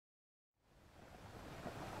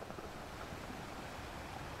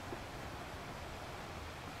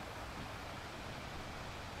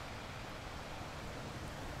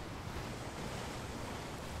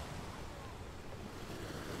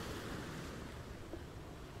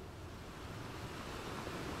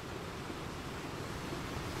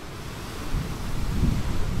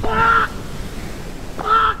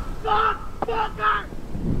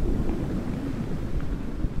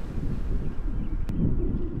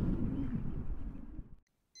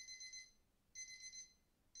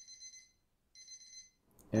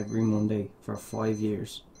every Monday for 5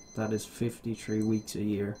 years. That is 53 weeks a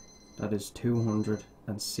year. That is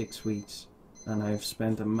 206 weeks. And I've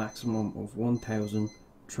spent a maximum of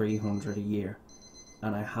 1,300 a year.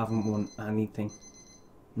 And I haven't won anything.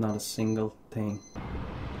 Not a single thing.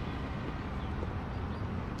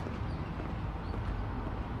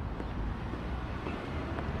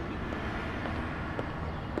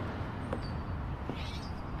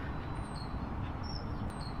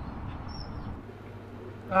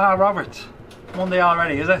 Ah, Robert. Monday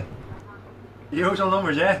already, is it? Usual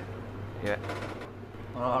numbers, yeah? Yeah.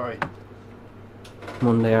 Alright.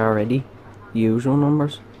 Monday already? Usual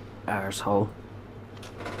numbers? Arsehole.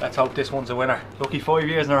 Let's hope this one's a winner. Lucky 5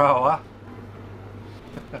 years in a row,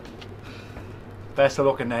 huh? Best of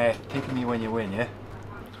luck in thinking me when you win, yeah?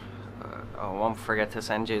 I won't forget to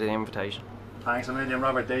send you the invitation. Thanks a million,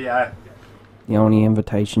 Robert. There you are. The only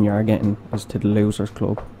invitation you're getting is to the Losers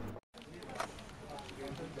Club.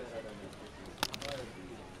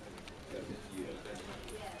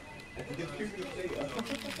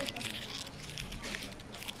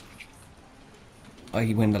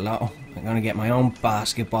 I win the lotto. I'm gonna get my own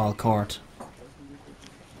basketball court.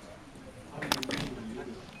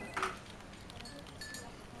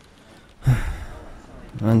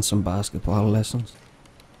 And some basketball lessons.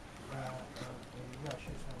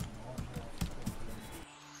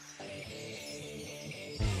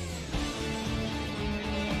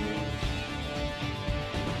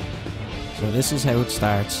 So this is how it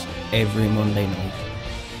starts every Monday night.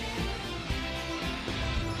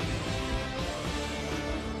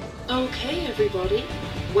 Okay everybody,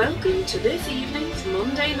 welcome to this evening's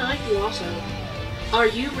Monday Night Lotto. Are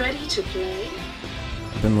you ready to play?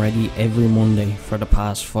 I've been ready every Monday for the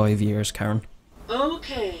past 5 years, Karen.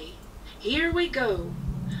 Okay, here we go.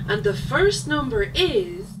 And the first number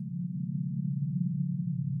is...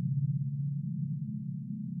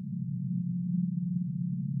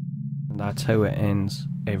 And that's how it ends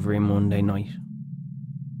every Monday night.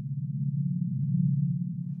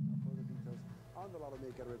 On the Lotto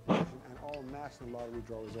Make Get a Repetition, and all national lottery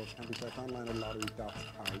draw results can be checked online at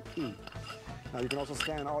lottery.ie. Now you can also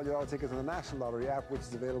scan all your Lotto tickets on the National Lottery app, which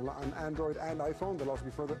is available on Android and iPhone. There'll also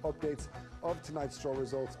be further updates of tonight's draw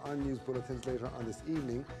results on news bulletins later on this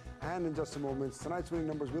evening. And in just a moment, tonight's winning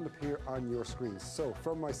numbers will appear on your screens. So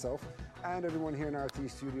from myself and everyone here in RT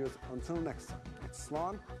Studios, until next time, it's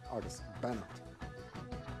Slán agus Bennett.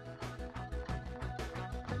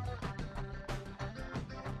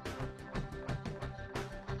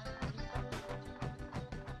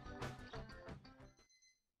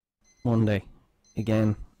 Monday.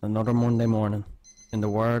 Again, another Monday morning. In the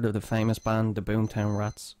word of the famous band, the Boomtown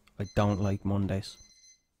Rats, I don't like Mondays.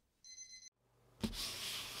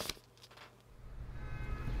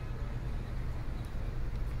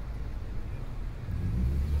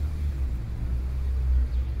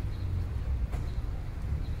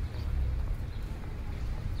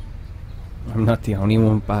 I'm not the only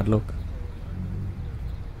one, bad luck.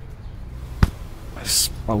 I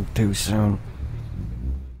spoke too soon.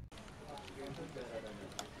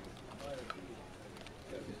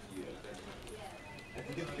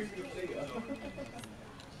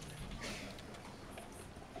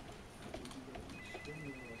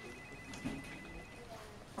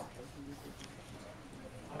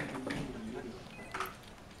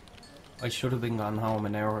 I should have been gone home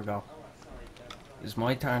an hour ago. It's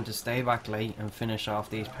my turn to stay back late and finish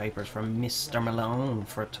off these papers for Mr. Malone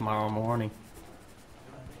for tomorrow morning.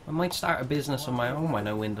 I might start a business of my own when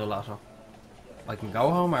I win the lotto. I can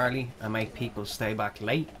go home early and make people stay back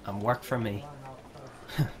late and work for me.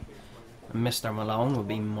 And Mr. Malone will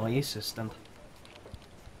be my assistant.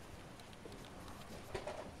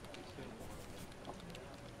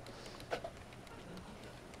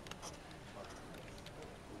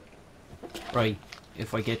 Right,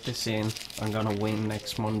 if I get this in, I'm gonna win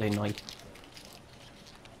next Monday night.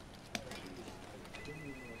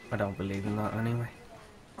 I don't believe in that anyway.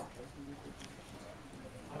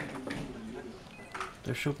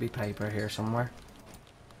 There should be paper here somewhere.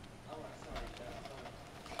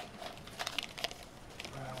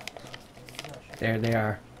 There they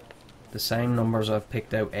are. The same numbers I've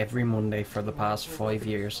picked out every Monday for the past 5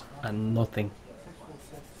 years, and nothing.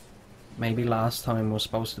 Maybe last time was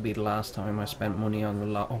supposed to be the last time I spent money on the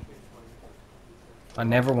lotto. I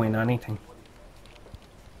never win anything.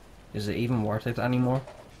 Is it even worth it anymore?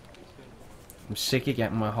 I'm sick of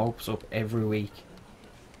getting my hopes up every week.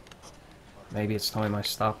 Maybe it's time I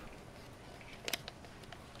stop.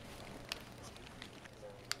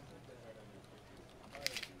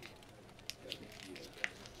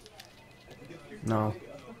 No.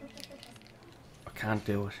 I can't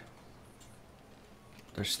do it.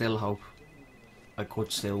 There's still hope. I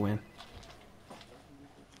could still win.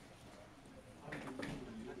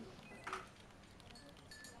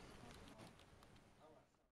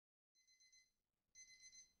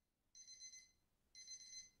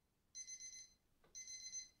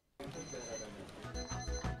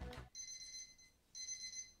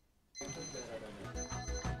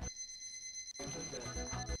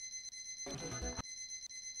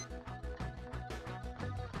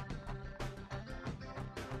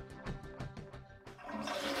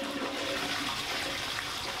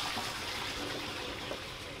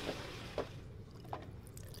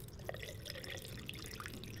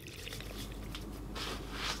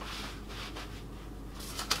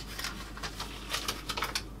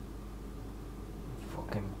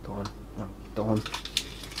 Done. I'm done.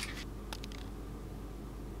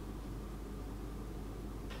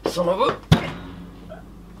 Son of a...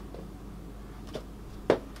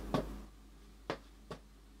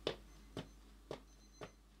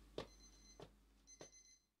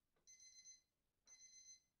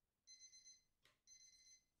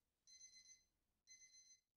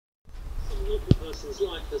 Person's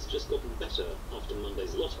life has just gotten better after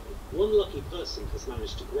Monday's lotto. One lucky person has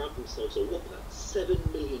managed to grab themselves a whopper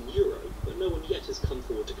 €7 million, but no one yet has come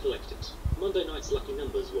forward to collect it. Monday night's lucky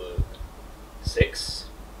numbers were 6,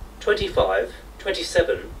 25,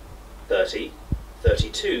 27, 30,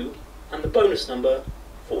 32, and the bonus number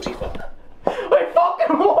 45. I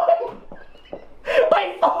fucking won!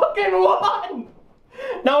 I fucking won!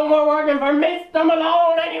 No more working for Mr.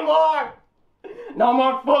 Malone anymore! No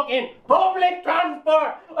more fucking public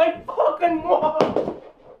transport! I fucking won!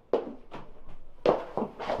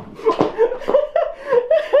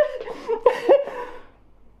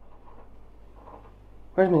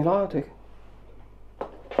 Where's my Lotto Ticket?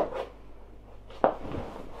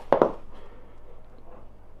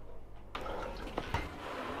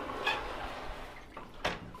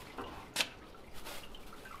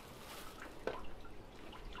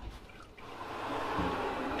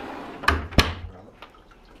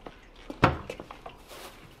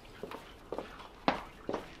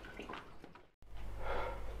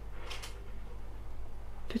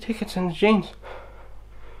 The ticket's in the jeans.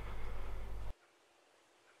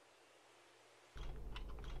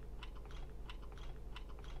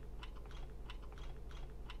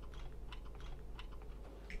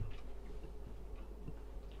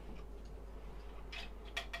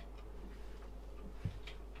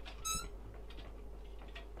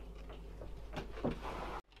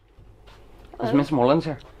 Is Miss Mullens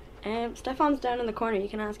here? Stefan's down in the corner, you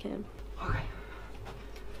can ask him. Okay.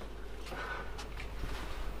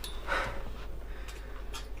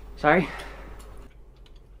 Sorry?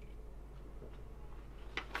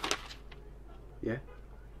 Yeah?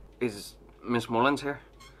 Is Miss Mullens here?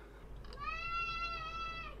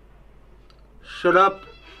 Shut up!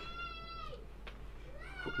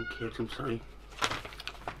 Fucking kids, I'm sorry.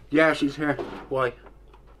 Yeah, she's here. Why?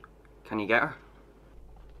 Can you get her?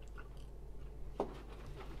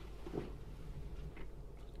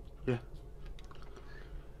 Yeah.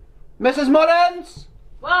 Mrs. Mullens!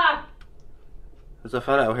 What? There's a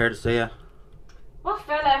fella out here to see you. What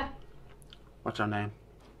fella? What's your name?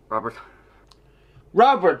 Robert.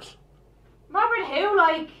 Robert! Robert who,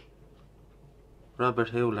 like? Robert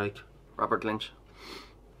who, like? Robert Lynch.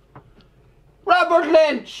 Robert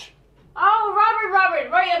Lynch! Oh,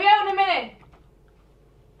 Robert! Right, I'll be out in a minute.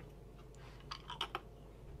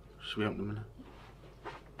 She'll be out in a minute.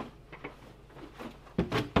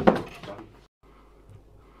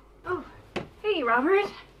 Oh, hey,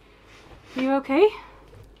 Robert. Are you okay?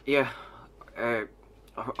 Yeah.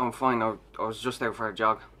 I'm fine. I was just out for a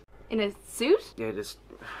jog. In a suit? Yeah, this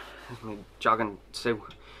is my jogging suit.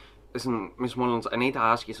 Listen, Miss Mullens, I need to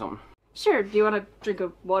ask you something. Sure, do you want a drink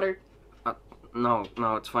of water? No,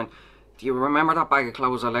 it's fine. Do you remember that bag of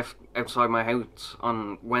clothes I left outside my house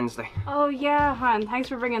on Wednesday? Oh yeah, hon, thanks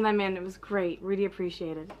for bringing them in. It was great, really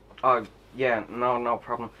appreciated. Oh, yeah, no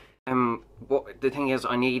problem. But the thing is,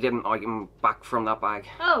 I need an item back from that bag.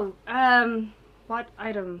 Oh, what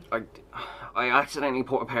item? I accidentally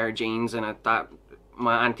put a pair of jeans in it that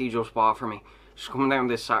my auntie just bought for me. She's coming down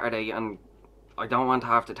this Saturday and I don't want to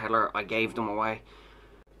have to tell her I gave them away.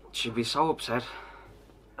 She'd be so upset.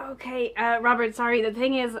 Okay, Robert, sorry, the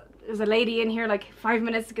thing is, there's a lady in here like 5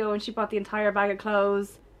 minutes ago and she bought the entire bag of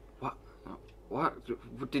clothes. What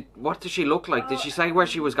did she look like? Did she say where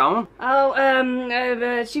she was going? Oh,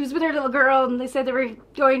 she was with her little girl and they said they were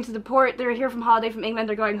going to the port. They were here from holiday from England,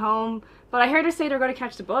 they're going home. But I heard her say they're going to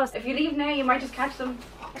catch the bus. If you leave now, you might just catch them.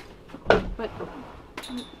 But...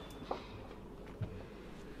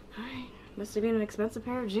 Alright, must have been an expensive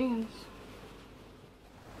pair of jeans.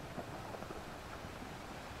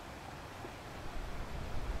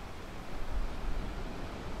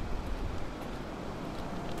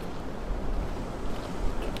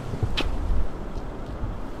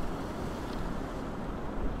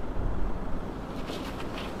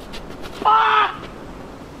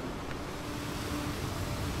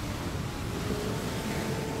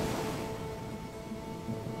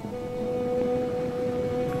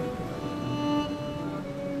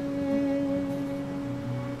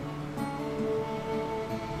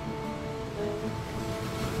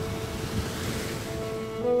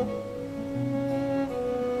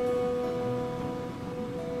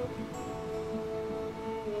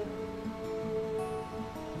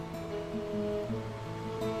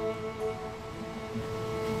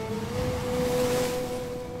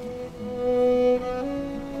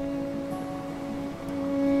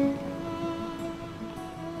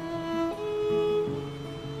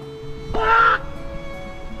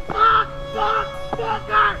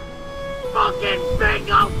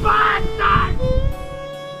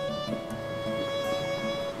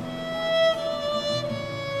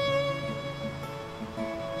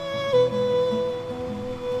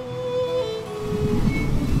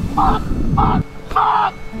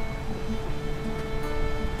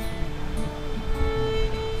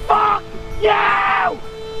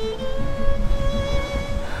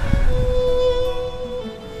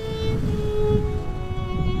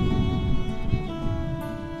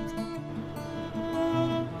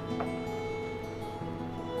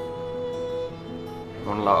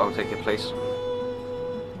 One lotto ticket, please.